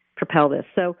really propel this.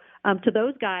 So to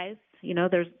those guys,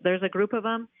 there's a group of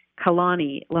them,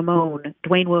 Kalani, Lamone,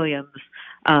 Dwayne Williams,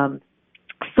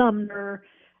 Sumner,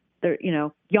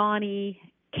 Yanni,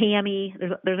 Cammy,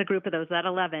 there's a group of those, that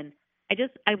 11.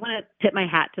 I want to tip my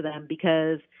hat to them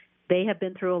because they have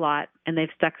been through a lot and they've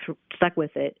stuck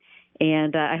with it.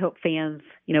 And I hope fans,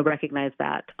 recognize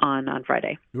that on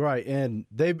Friday. Right, and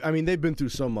they've been through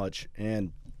so much.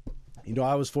 And,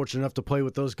 I was fortunate enough to play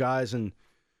with those guys and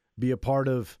be a part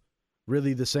of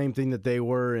really the same thing that they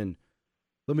were. And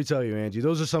let me tell you, Angie,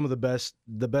 those are some of the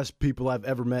best people I've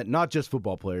ever met. Not just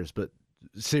football players, but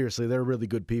seriously, they're really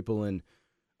good people. And,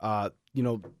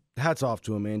 hats off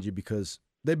to them, Angie, because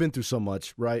they've been through so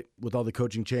much, right? With all the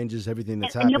coaching changes, everything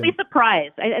that's And happened. you'll be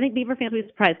surprised. I think Beaver fans will be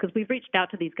surprised because we've reached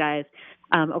out to these guys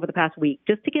over the past week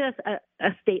just to get us a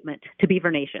statement to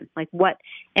Beaver Nation, like what.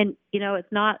 And there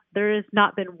has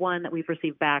not been one that we've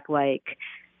received back like,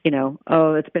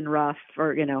 oh, it's been rough,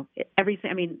 or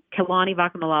everything. I mean, Kalani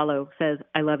Vakamalalo says,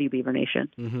 "I love you, Beaver Nation."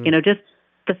 Mm-hmm. Just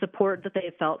the support that they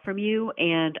have felt from you,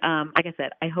 and like I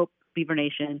said, I hope Beaver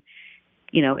Nation.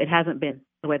 It hasn't been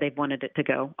the way they've wanted it to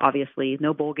go. Obviously,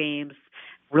 no bowl games,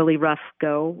 really rough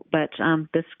go, but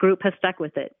this group has stuck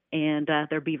with it, and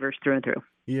they're Beavers through and through.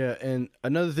 Yeah, and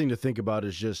another thing to think about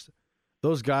is just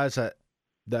those guys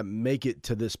that make it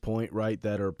to this point, right,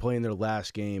 that are playing their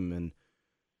last game, and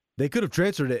they could have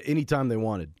transferred at any time they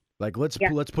wanted. Like, let's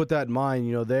put that in mind.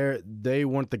 They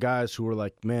weren't the guys who were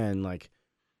like, man, like,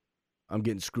 I'm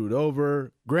getting screwed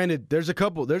over. Granted, there's a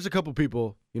couple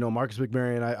people, Marcus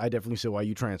McMaryion, I definitely say why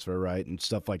you transfer, right, and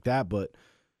stuff like that. But,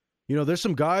 there's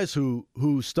some guys who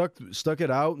stuck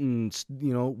it out and,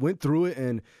 went through it,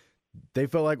 and they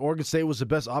felt like Oregon State was the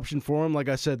best option for them. Like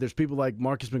I said, there's people like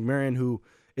Marcus McMaryion who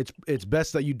it's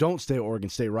best that you don't stay at Oregon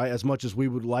State, right, as much as we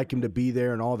would like him to be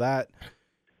there and all that.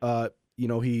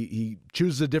 He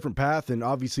chooses a different path, and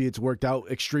obviously it's worked out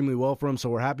extremely well for him, so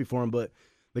we're happy for him. But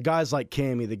the guys like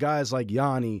Cammie, the guys like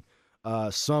Yanni,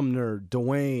 Sumner,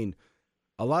 Dwayne,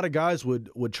 a lot of guys would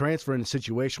transfer in a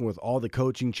situation with all the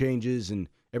coaching changes and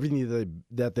everything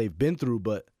that they've been through.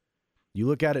 But you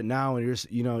look at it now, and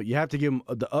you have to give them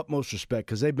the utmost respect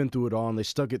because they've been through it all and they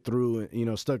stuck through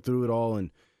it all. And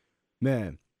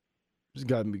man, this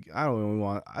got me.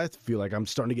 I feel like I'm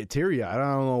starting to get teary-eyed. I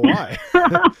don't know why.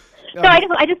 No,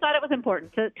 I just thought it was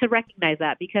important to recognize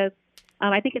that because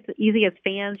I think it's easy as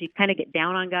fans. You kind of get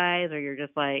down on guys, or you're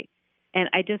just like, and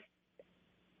I just,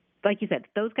 like you said,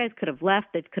 those guys could have left.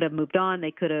 They could have moved on. They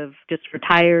could have just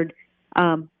retired.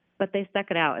 But they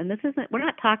stuck it out. And we're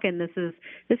not talking, this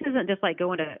isn't just like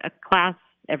going to a class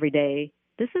every day.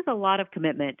 This is a lot of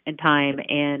commitment and time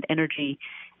and energy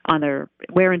on their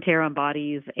wear and tear on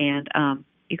bodies. And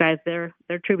you guys, they're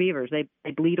true Beavers.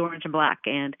 They bleed orange and black.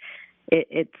 And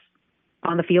it's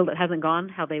on the field, it hasn't gone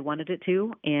how they wanted it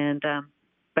to. And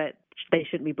but they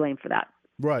shouldn't be blamed for that.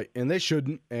 Right. And they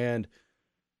shouldn't. And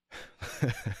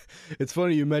it's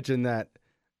funny you mentioned that.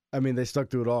 I mean, they stuck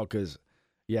through it all because,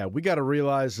 yeah, we got to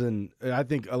realize, and I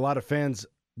think a lot of fans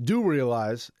do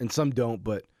realize, and some don't,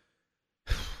 but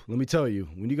let me tell you,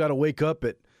 when you got to wake up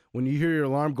when you hear your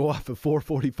alarm go off at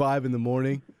 4:45 in the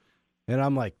morning, and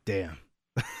I'm like, damn,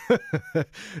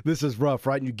 this is rough,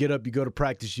 right? And you get up, you go to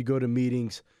practice, you go to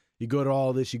meetings, you go to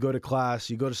all this, you go to class,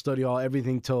 you go to study hall,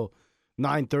 everything till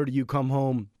 9:30, you come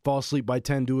home, fall asleep by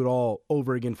 10, do it all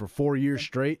over again for 4 years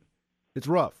straight. It's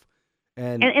rough.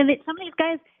 And some of these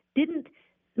guys didn't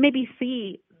maybe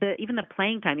see even the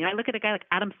playing time. I look at a guy like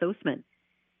Adam Sosman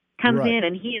comes in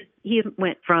and he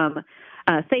went from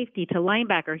safety to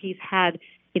linebacker. He's had,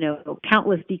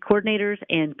 countless D coordinators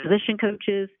and position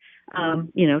coaches.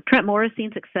 Trent Morris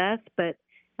seen success, but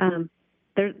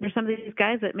there's some of these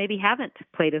guys that maybe haven't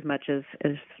played as much as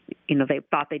they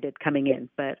thought they did coming in.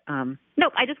 But no,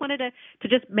 I just wanted to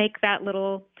just make that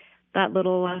little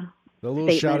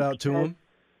shout out to him.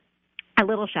 A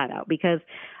little shout out because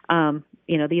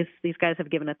these guys have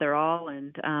given it their all,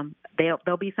 and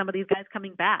there'll be some of these guys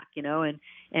coming back,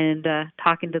 and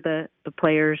talking to the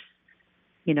players,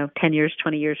 10 years,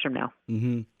 20 years from now.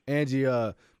 Mm-hmm. Angie,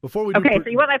 before we so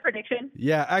you want my prediction?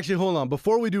 Yeah, actually, hold on.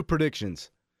 Before we do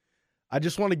predictions, I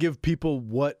just want to give people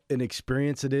what an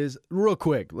experience it is real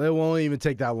quick. It won't even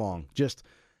take that long. Just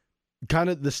kind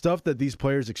of the stuff that these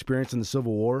players experienced in the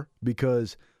Civil War,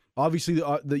 because obviously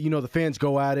the fans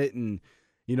go at it, and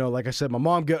like I said, my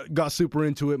mom got super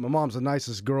into it. My mom's the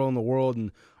nicest girl in the world,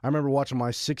 and I remember watching my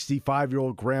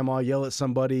 65-year-old grandma yell at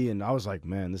somebody, and I was like,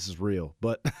 man, this is real.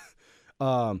 But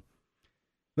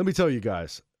let me tell you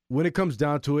guys, when it comes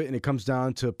down to it and it comes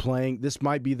down to playing, this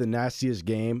might be the nastiest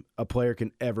game a player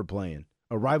can ever play in.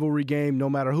 A rivalry game, no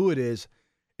matter who it is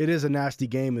a nasty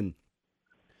game. And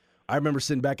I remember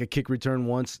sitting back at kick return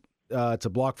once to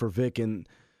block for Vic, and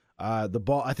the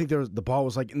ball, I think the ball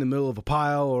was like in the middle of a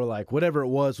pile or like whatever it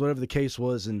was, whatever the case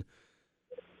was. And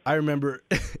I remember,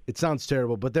 it sounds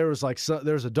terrible, but there was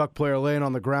a Duck player laying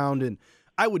on the ground, and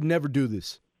I would never do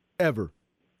this, ever.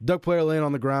 Duck player laying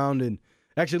on the ground, and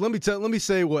actually, let me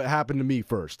say what happened to me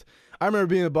first. I remember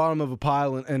being at the bottom of a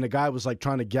pile, and the guy was like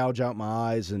trying to gouge out my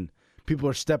eyes, and people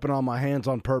are stepping on my hands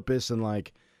on purpose, and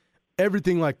like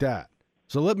everything like that.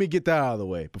 So let me get that out of the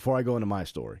way before I go into my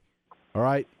story. All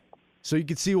right? So you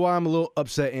can see why I'm a little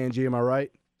upset, Angie. Am I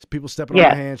right? People stepping on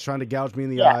my hands, trying to gouge me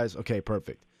in the eyes. Okay,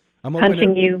 perfect. I'm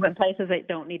punching you in places that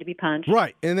don't need to be punched.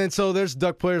 Right. And then so there's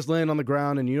Duck players laying on the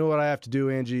ground, and you know what I have to do,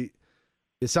 Angie?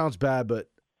 It sounds bad, but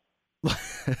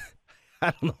I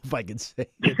don't know if I can say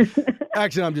it.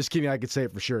 Actually, I'm just kidding. I could say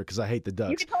it for sure because I hate the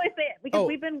Ducks. You can totally say it because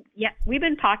we've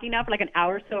been talking now for like an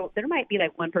hour, so there might be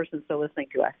like one person still listening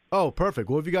to us. Oh, perfect.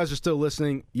 Well, if you guys are still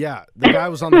listening, yeah, the guy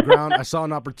was on the ground. I saw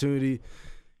an opportunity.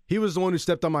 He was the one who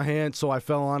stepped on my hand, so I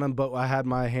fell on him, but I had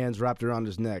my hands wrapped around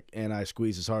his neck, and I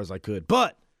squeezed as hard as I could.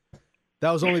 But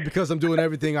that was only because I'm doing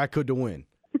everything I could to win.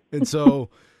 And so...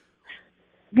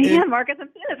 Man, Marcus, I'm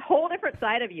seeing this whole different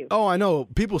side of you. Oh, I know.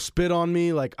 People spit on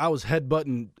me. Like, I was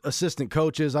headbutting assistant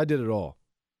coaches. I did it all.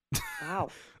 Wow.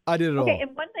 I did it all. Okay,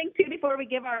 and one thing, too, before we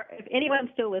give if anyone's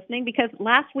still listening, because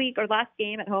last week or last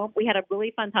game at home, we had a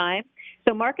really fun time.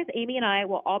 So Marcus, Amy, and I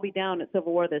will all be down at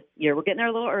Civil War this year. We're getting there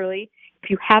a little early. If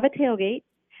you have a tailgate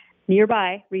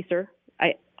nearby, Reeser,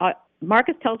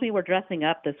 Marcus tells me we're dressing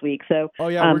up this week. So oh,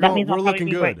 yeah, we're looking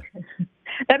good.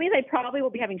 That means I probably will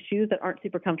be having shoes that aren't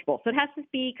super comfortable. So it has to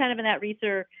be kind of in that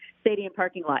Reeser Stadium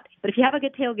parking lot. But if you have a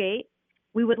good tailgate,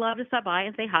 we would love to stop by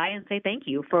and say hi and say thank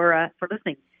you for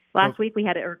listening. Last week we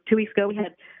had, or 2 weeks ago, we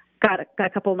had got a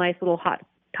couple nice little hot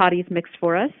toddies mixed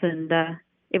for us, and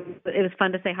it was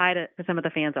fun to say hi to some of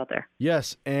the fans out there.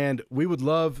 Yes, and we would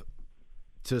love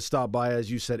to stop by,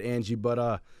 as you said, Angie.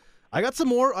 But I got some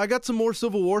more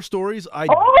Civil War stories. I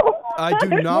do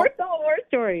not more Civil War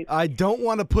stories. I do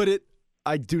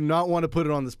not want to put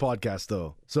it on this podcast,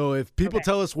 though. So if people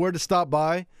tell us where to stop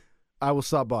by, I will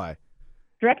stop by.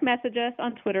 Direct message us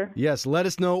on Twitter. Yes, let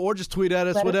us know, or just tweet at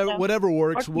us, whatever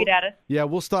works. Or tweet at us. Yeah,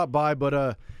 we'll stop by,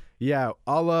 but yeah,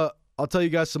 I'll tell you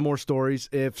guys some more stories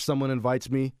if someone invites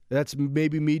me. That's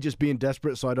maybe me just being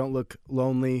desperate so I don't look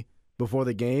lonely before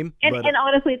the game. And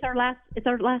honestly, it's our last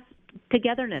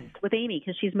togetherness with Amy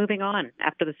because she's moving on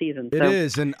after the season. It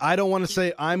is, and I don't want to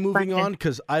say I'm moving on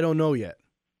because I don't know yet.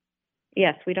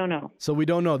 Yes, we don't know. So we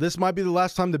don't know. This might be the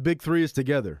last time the big three is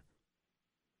together.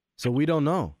 So we don't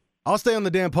know. I'll stay on the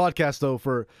damn podcast,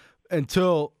 though,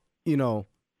 until,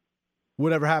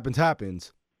 whatever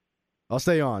happens. I'll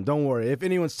stay on. Don't worry. If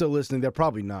anyone's still listening, they're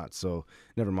probably not. So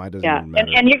never mind. Doesn't even matter.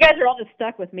 And you guys are all just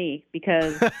stuck with me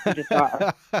because you just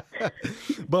are.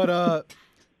 But,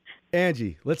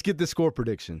 Angie, let's get this score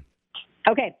prediction.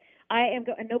 Okay.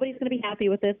 Nobody's going to be happy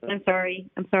with this, but I'm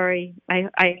sorry. You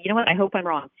know what? I hope I'm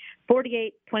wrong.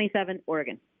 48-27,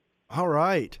 Oregon. All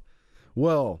right.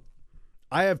 Well,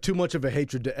 I have too much of a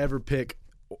hatred to ever pick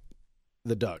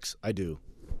the Ducks. I do.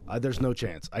 There's no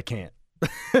chance. I can't.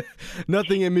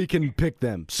 Nothing in me can pick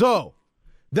them. So,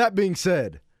 that being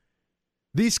said,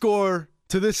 the score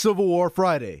to this Civil War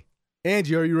Friday.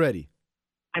 Angie, are you ready?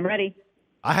 I'm ready.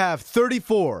 I have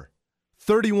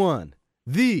 34-31.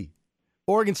 The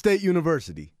Oregon State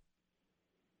University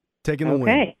taking the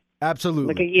win.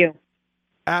 Absolutely. Look at you.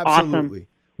 Absolutely. Awesome.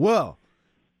 Well,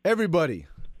 everybody,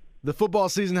 the football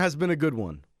season has been a good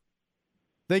one.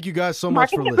 Thank you guys so much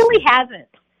for listening. Marcus, it really hasn't.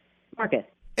 Marcus.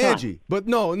 Angie, but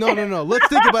no. Let's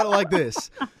think about it like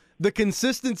this. The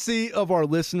consistency of our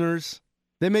listeners,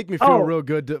 they make me feel real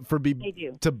good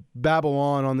to babble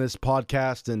on this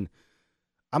podcast. And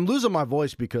I'm losing my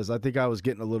voice because I think I was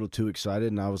getting a little too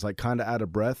excited and I was like kind of out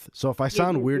of breath. So if I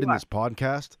sound weird in this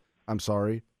podcast, I'm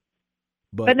sorry.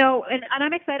 But no, and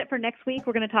I'm excited for next week.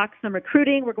 We're going to talk some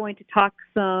recruiting. We're going to talk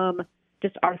some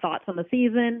just our thoughts on the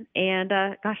season. And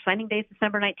signing day is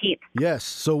December 19th. Yes,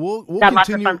 so we'll got continue. Lots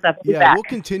of fun stuff. We'll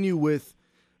continue with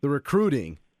the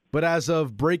recruiting. But as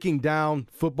of breaking down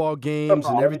football games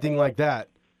and everything like that,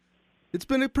 it's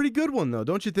been a pretty good one, though,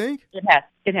 don't you think? It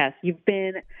has. You've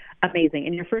been amazing.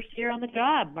 In your first year on the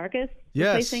job, Marcus.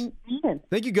 Yes. Thank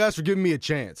you guys for giving me a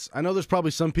chance. I know there's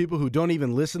probably some people who don't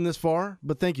even listen this far,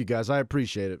 but thank you guys. I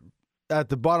appreciate it. At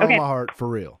the bottom of my heart, for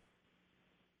real.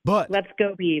 But let's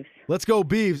go, Beavs. Let's go,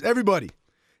 Beavs. Everybody,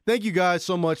 thank you guys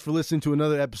so much for listening to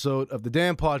another episode of the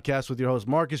Dampodcast with your host,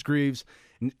 Marcus Greaves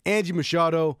and Angie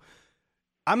Machado.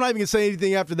 I'm not even going to say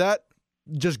anything after that.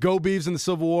 Just go, Beavs, in the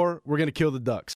Civil War. We're going to kill the Ducks.